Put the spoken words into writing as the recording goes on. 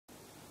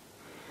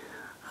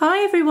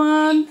Hi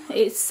everyone,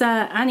 it's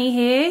Annie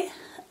here.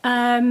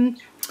 I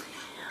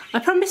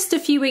promised a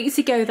few weeks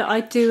ago that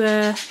I'd do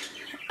a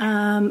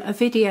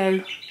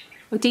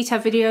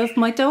detailed video of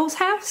my doll's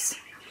house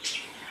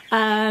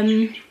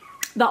that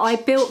I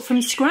built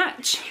from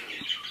scratch.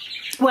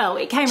 Well,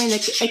 it came in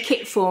a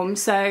kit form,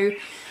 so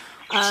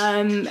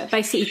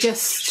basically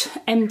just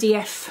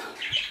MDF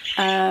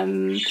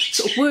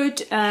sort of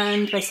wood,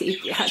 and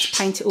basically had to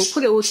paint it all,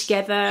 put it all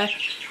together,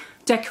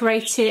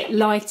 decorate it,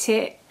 light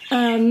it,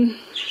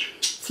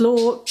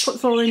 put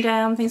flooring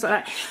down, things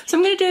like that. So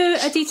I'm going to do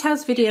a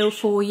details video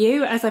for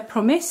you, as I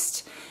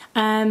promised.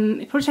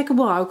 It'll probably take a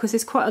while because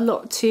there's quite a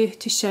lot to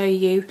show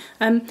you.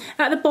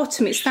 At the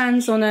bottom it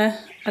stands on a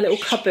little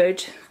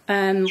cupboard,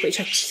 which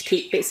I just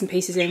keep bits and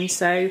pieces in.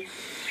 So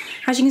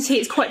as you can see,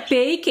 it's quite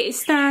big. It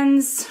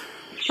stands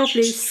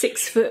probably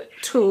 6 foot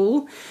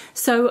tall.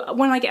 So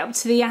when I get up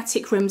to the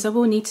attic rooms, I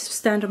will need to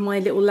stand on my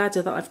little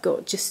ladder that I've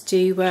got just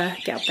to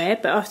get up there.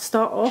 But I'll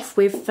start off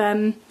with,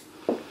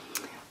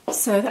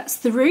 so that's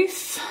the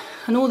roof,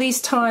 and all these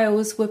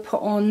tiles were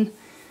put on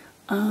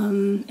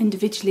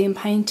individually and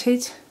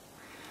painted.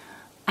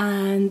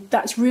 And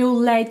that's real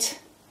lead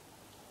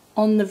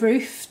on the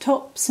roof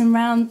tops and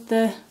round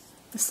the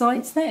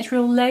sides there. It's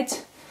real lead.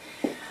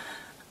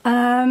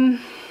 And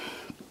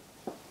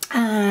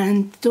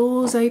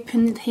doors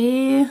open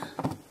here,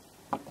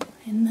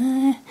 in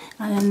there,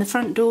 and then the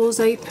front doors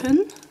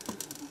open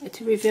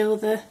to reveal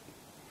the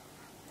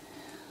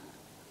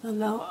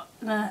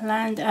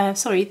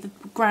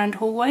grand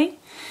hallway.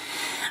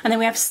 And then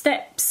we have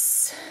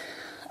steps,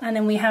 and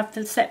then we have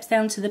the steps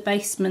down to the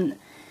basement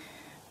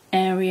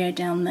area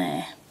down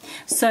there.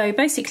 So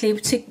basically,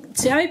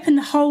 to open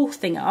the whole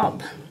thing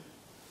up,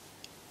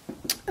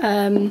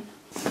 to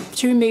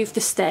remove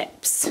the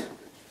steps,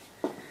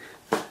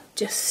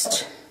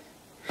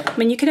 I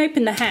mean, you can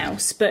open the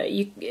house, but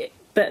to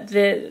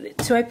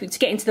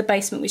get into the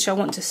basement, which I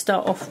want to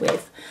start off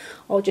with,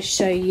 I'll just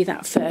show you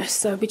that first.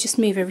 So we just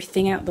move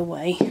everything out the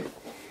way.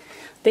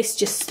 This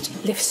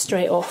just lifts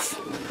straight off.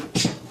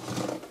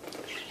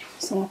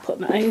 So I'll put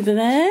that over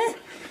there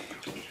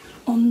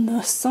on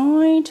the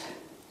side.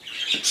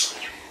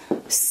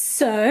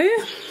 So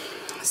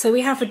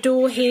we have a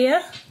door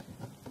here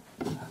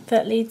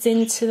that leads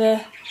into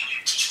the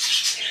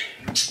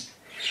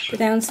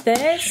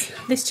downstairs.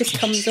 This just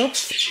comes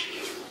off.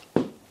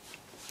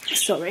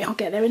 Sorry, I'll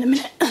get there in a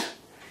minute.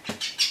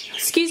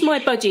 Excuse my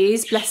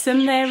budgies, bless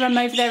them, they're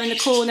over there in the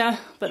corner,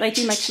 but they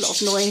do make a lot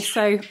of noise,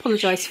 so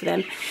apologise for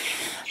them.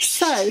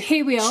 So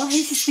here we are,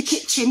 this is the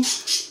kitchen.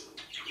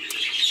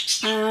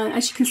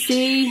 As you can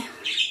see,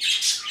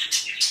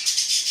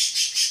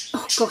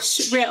 oh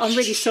gosh, I'm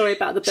really sorry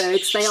about the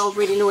birds. They are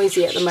really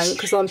noisy at the moment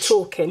because I'm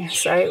talking,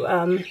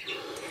 so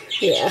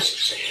yeah.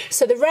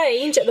 So the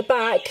range at the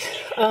back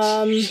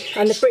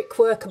and the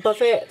brickwork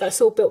above it, that's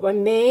all built by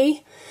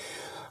me.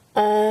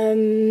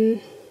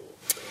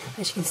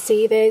 As you can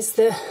see, there's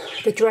the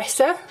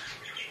dresser,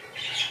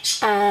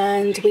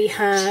 and we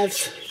have,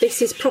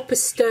 this is proper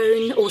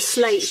stone, or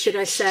slate should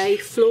I say,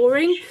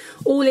 flooring,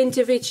 all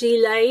individually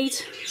laid,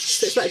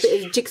 so it's like a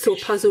bit of a jigsaw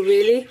puzzle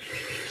really.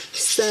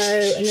 So,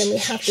 and then we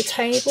have the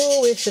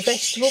table with the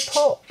vegetable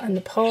pot and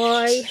the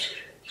pie and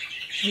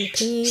the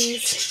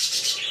peas.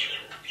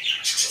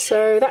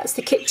 So that's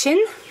the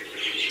kitchen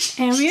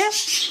area,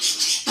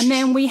 and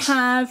then we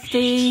have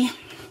the,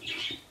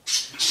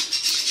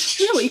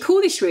 I don't know what you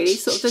call this really,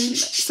 sort of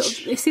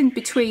it's in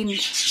between the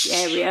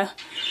area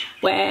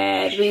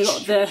where we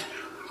got the,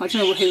 I don't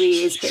know who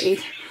he is, but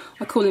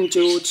I call him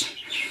George,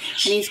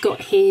 and he's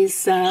got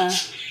his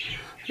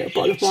little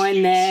bottle of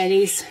wine there, and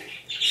his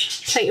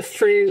plate of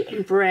fruit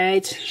and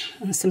bread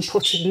and some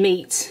potted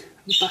meat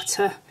and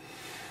butter,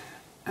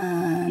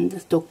 and the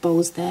dog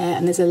bowls there,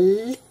 and there's a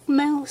little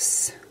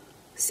mouse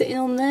sitting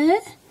on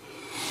there.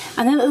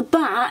 And then at the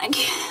back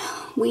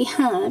we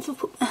have, I'll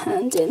put my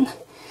hand in,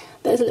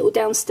 there's a little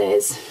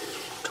downstairs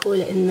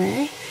toilet in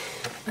there,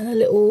 and a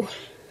little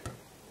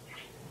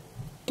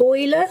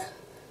boiler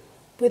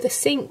with a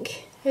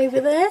sink over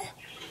there.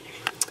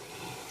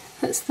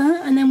 That's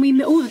that. And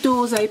then all the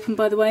doors open,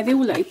 by the way, they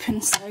all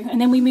open. So,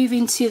 and then we move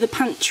into the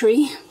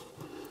pantry.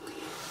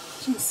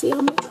 As you can see,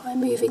 I'm going to try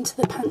and move into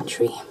the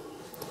pantry.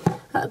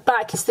 At the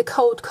back is the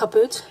cold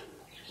cupboard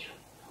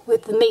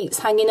with the meats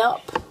hanging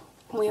up.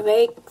 We have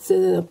eggs,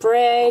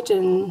 bread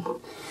and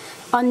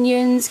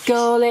onions,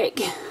 garlic.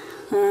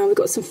 We've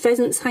got some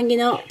pheasants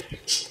hanging up.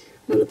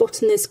 And on the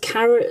bottom there's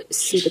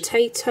carrots and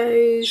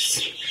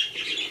potatoes.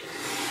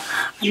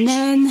 And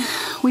then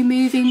we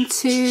move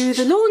into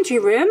the laundry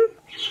room.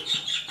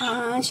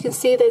 As you can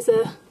see, there's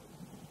a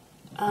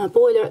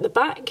boiler at the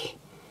back,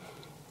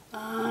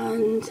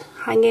 and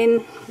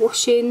hanging,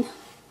 washing,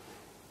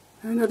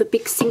 another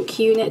big sink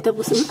unit,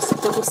 double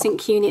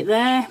sink unit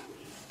there.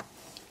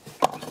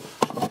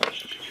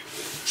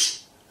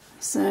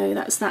 So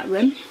that's that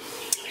room.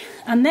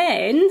 And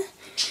then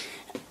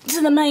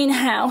to the main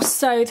house.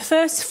 So the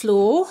first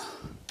floor,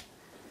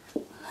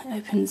 it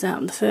opens out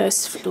on the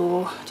first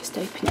floor. Just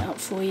open it up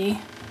for you.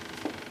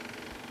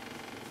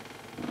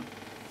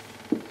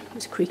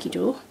 It's a creaky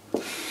door.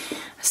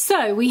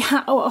 So we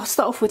have, oh, I'll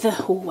start off with the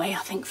hallway I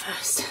think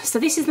first. So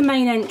this is the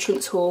main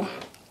entrance hall.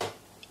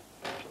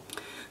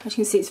 As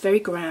you can see, it's very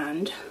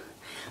grand.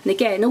 And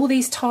again, all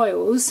these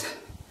tiles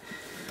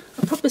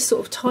are proper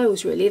sort of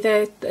tiles really.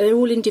 They're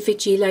all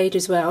individually laid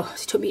as well.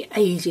 It took me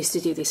ages to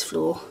do this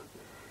floor.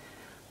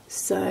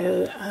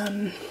 So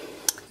you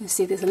can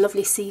see there's a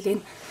lovely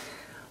ceiling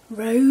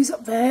rose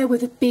up there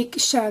with a big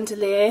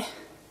chandelier.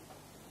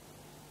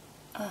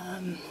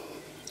 And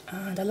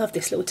I love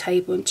this little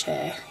table and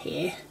chair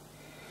here.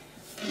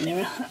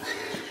 Mirror.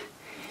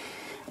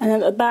 And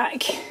then at the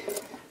back,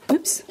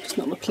 oops, just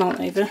knocked my plant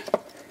over.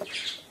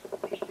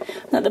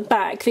 And at the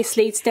back, this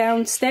leads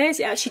downstairs.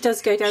 It actually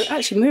does go down.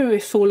 Actually, mirror will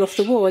fall off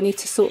the wall. I need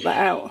to sort that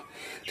out.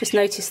 Just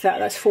noticed that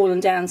that's fallen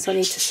down, so I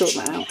need to sort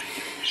that out.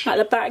 At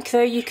the back,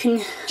 though, you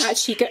can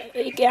actually go.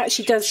 It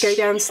actually does go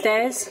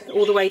downstairs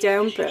all the way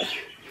down, but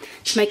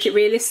to make it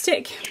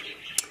realistic.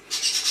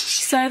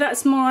 So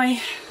that's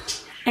my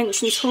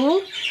entrance hall.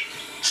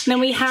 And then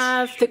we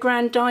have the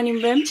grand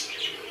dining room.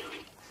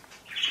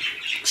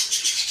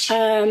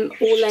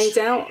 All laid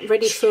out,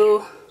 ready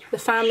for the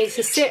family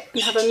to sit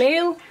and have a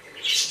meal.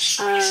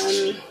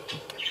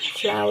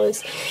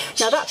 Flowers.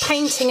 Now that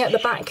painting at the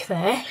back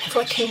there, if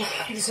I can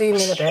zoom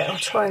in a bit, I'll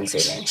try and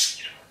zoom in.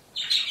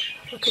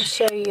 If I can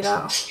show you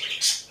that.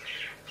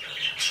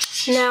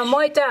 Now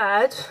my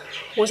dad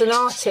was an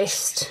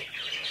artist,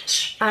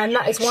 and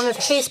that is one of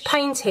his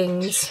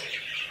paintings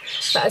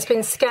that has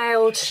been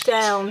scaled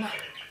down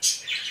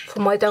for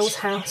my doll's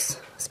house,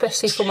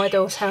 especially for my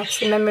doll's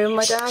house in memory of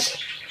my dad.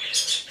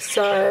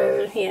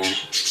 So yeah,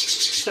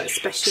 so that's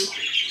special.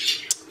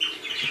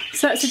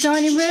 So that's the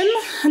dining room,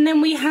 and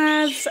then we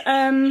have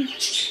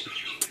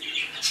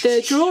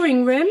the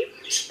drawing room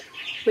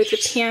with the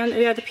piano.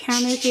 We have the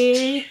piano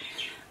here,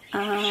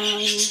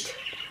 and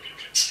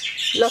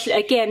lovely.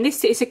 Again,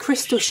 this is a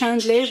crystal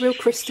chandelier, real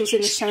crystals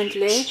in the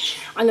chandelier,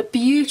 and a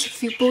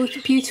beautiful,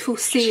 beautiful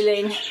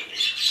ceiling.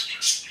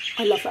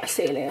 I love that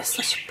ceiling. It's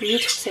such a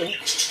beautiful ceiling.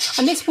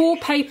 And this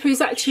wallpaper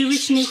is actually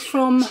originally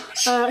from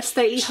a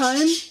stately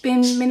home,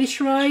 been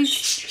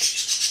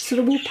miniaturised. So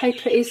the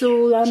wallpaper is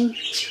all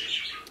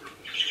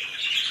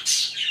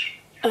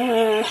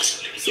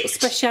sort of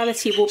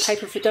speciality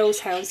wallpaper for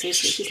dolls'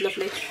 houses, which is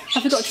lovely.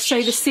 I forgot to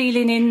show the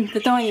ceiling in the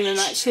dining room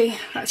actually.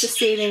 That's the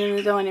ceiling in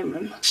the dining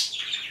room.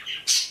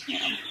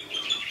 Yeah.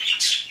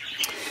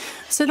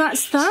 So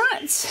that's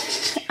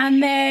that.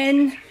 And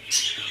then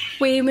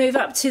we move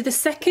up to the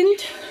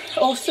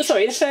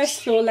the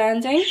first floor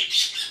landing.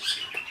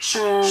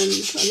 A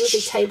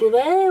lovely table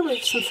there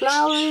with some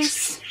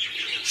flowers,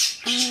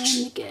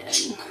 and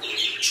again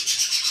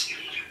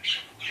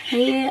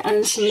here,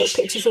 and some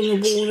little pictures on the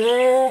wall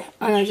there,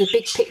 and there's a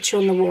big picture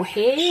on the wall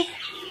here.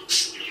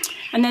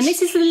 And then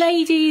this is the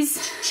ladies'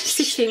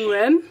 sitting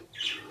room.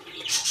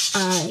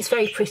 It's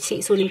very pretty,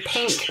 it's all in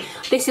pink.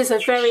 This is a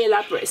very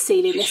elaborate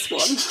ceiling, this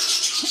one,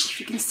 if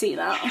you can see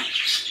that.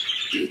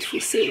 Beautiful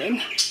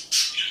ceiling.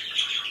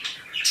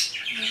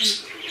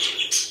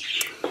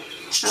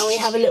 And we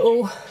have a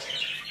little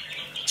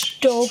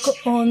dog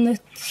on the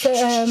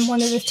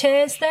one of the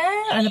chairs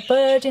there, and a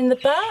bird in the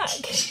back.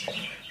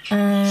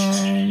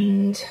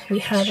 And we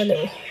have a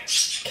little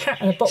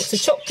cat and a box of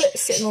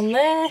chocolates sitting on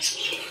there.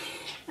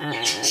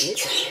 And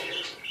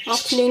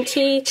afternoon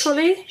tea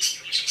trolley.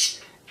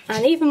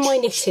 And even my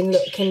knitting,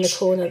 look, in the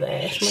corner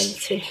there, my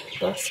knitting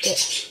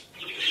basket.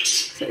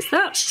 So it's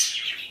that.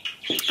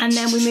 And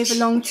then we move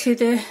along to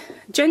the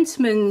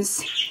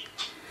gentleman's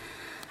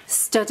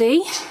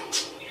study.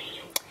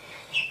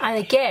 And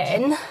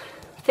again,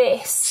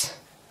 this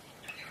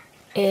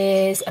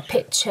is a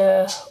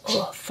picture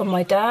from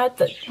my dad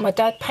that my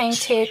dad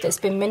painted that's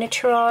been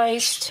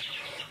miniaturised.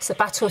 It's the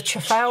Battle of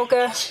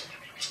Trafalgar.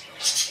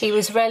 He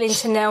was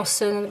Wellington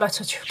Nelson in the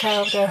Battle of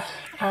Trafalgar,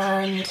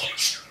 and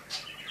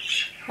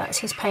that's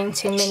his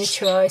painting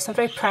miniaturised. I'm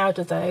very proud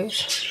of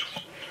those.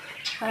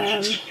 We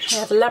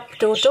have a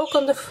Labrador dog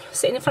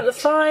sitting in front of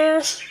the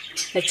fire.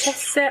 A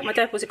chess set. My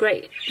dad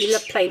he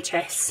loved playing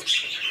chess.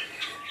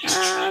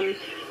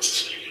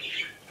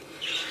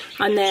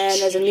 And then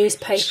there's a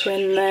newspaper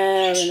in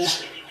there,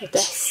 and a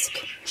desk,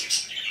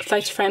 a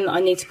photo frame that I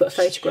need to put a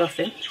photograph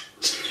in.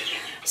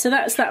 So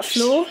that's that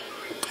floor.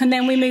 And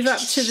then we move up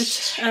to the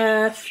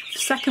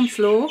second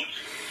floor,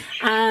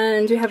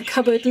 and we have a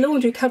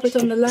laundry cupboard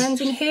on the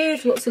landing here,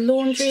 with lots of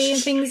laundry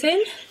and things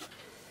in.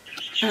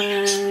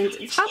 And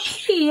up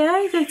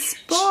here, the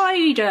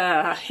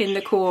spider in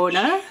the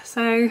corner,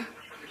 so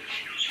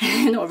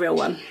not a real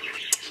one.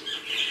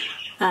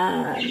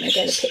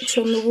 Again, a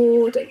picture on the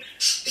wall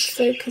that's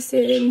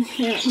focusing.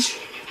 Yeah, it's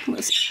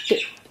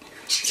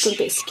got a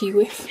bit skew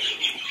with.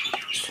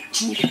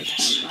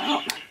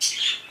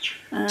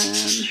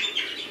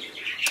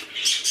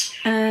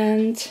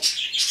 And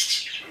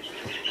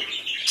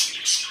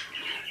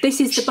this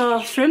is the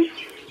bathroom.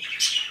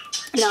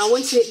 Now I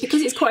wanted it,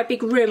 because it's quite a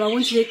big room, I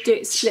wanted to do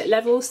it split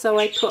level, so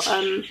I put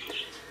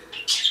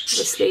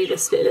obviously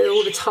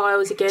all the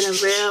tiles again are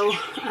real.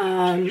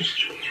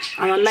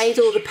 And I made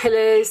all the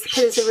pillars. The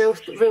pillars are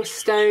real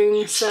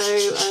stone. So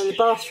the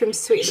bathroom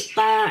suite at the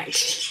back.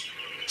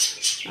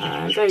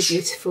 Very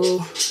beautiful.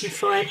 The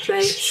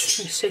fireplace,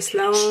 the chaise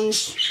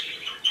lounge,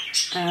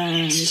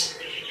 and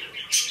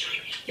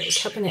little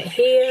cabinet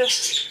here.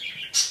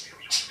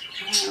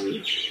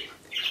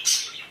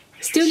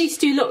 Still need to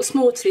do lots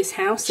more to this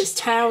house. There's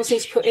towels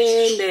need to put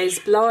in, there's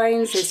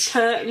blinds, there's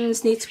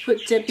curtains need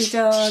to be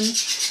done.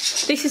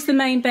 This is the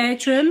main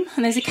bedroom,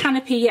 and there's a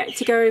canopy yet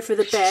to go over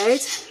the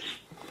bed.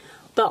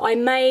 But I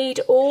made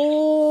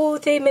all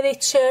the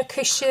miniature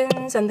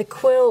cushions and the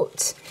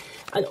quilt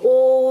and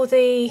all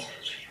the,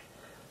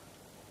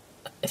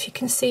 if you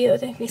can see, I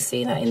don't know if you can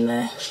see that in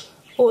there.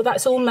 Oh,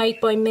 that's all made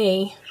by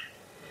me.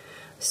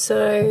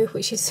 So,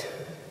 which is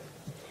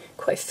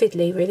quite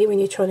fiddly really when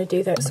you're trying to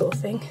do that sort of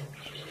thing.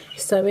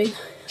 Sewing.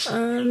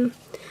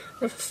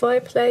 A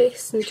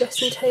fireplace and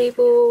dressing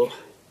table.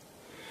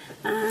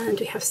 And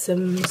we have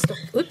some stock.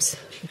 Oops,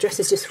 the dress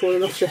has just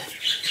fallen off the.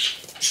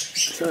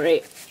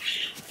 Sorry.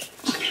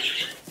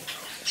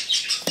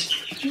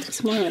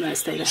 It's more when I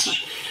stay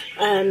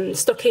there.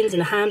 Stockings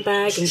and a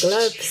handbag and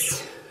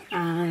gloves,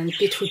 and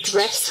beautiful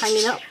dress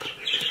hanging up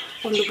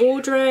on the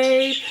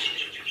wardrobe.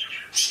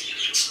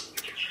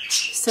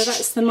 So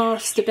that's the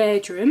master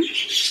bedroom.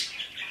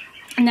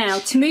 Now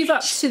to move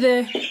up to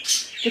the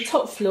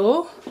top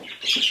floor,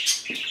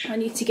 I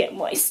need to get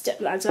my step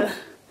ladder.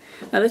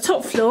 Now the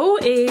top floor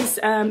is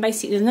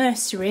basically the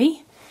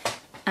nursery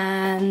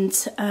and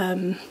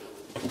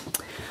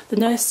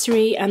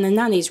the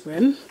nanny's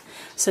room.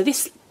 So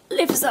this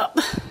lifts up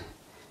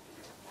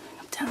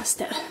down a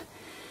step.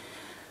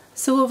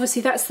 So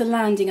obviously that's the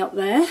landing up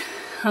there,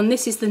 and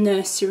this is the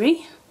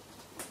nursery.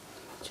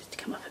 Just to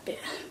come up a bit.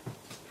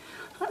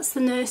 That's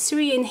the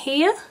nursery in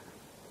here.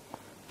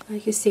 You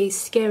can see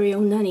scary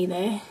old nanny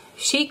there.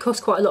 She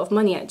cost quite a lot of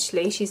money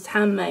actually. She's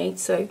handmade,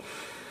 so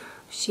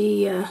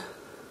she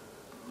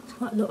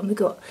quite a lot. And we've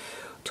got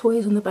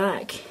toys on the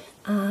back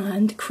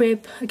and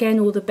crib. Again,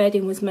 all the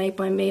bedding was made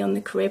by me on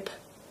the crib.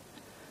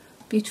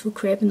 Beautiful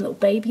crib and a little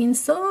baby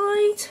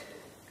inside.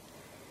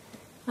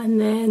 And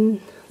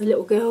then the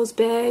little girl's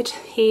bed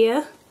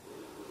here.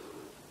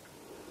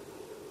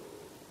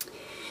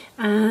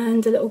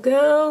 And a little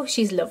girl,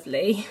 she's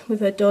lovely, with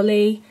her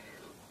dolly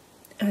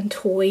and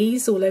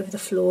toys all over the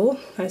floor,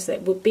 as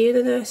it would be in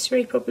a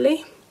nursery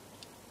probably.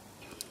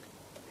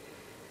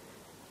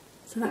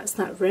 So that's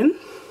that room.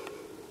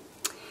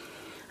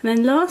 And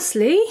then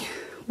lastly,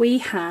 we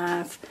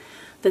have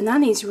the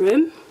nanny's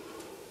room,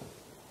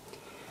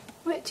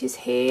 which is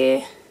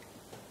here.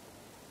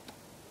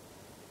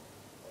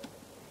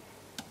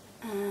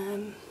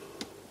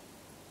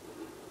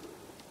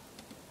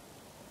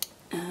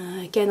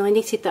 Again, I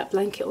knitted that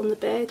blanket on the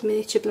bed,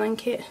 miniature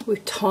blanket,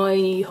 with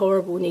tiny,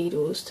 horrible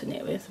needles to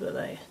knit with. But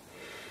there.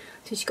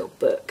 So she's got a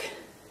book,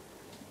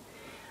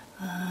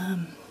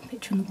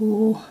 picture on the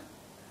wall,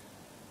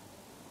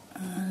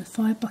 a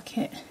fire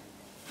bucket,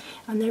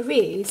 and there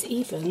is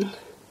even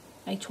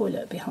a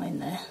toilet behind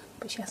there,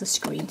 but she has a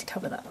screen to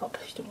cover that up.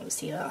 She don't want to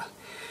see that.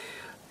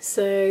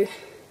 So,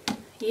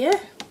 yeah.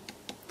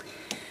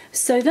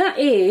 So that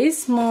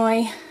is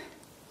my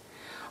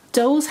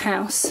doll's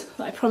house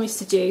that I promised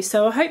to do.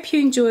 So I hope you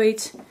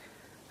enjoyed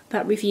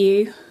that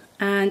review,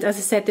 and as I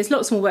said, there's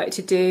lots more work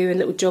to do and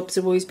little jobs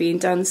are always being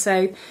done,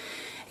 so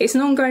it's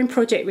an ongoing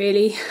project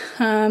really.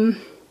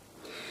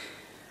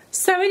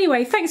 So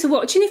anyway, thanks for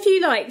watching. If you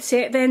liked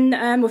it, then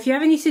or if you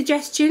have any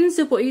suggestions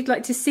of what you'd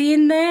like to see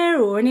in there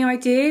or any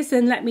ideas,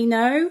 then let me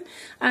know,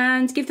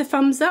 and give the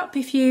thumbs up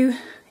if you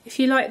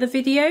like the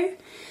video,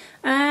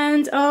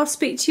 and I'll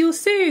speak to you all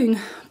soon.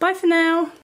 Bye for now.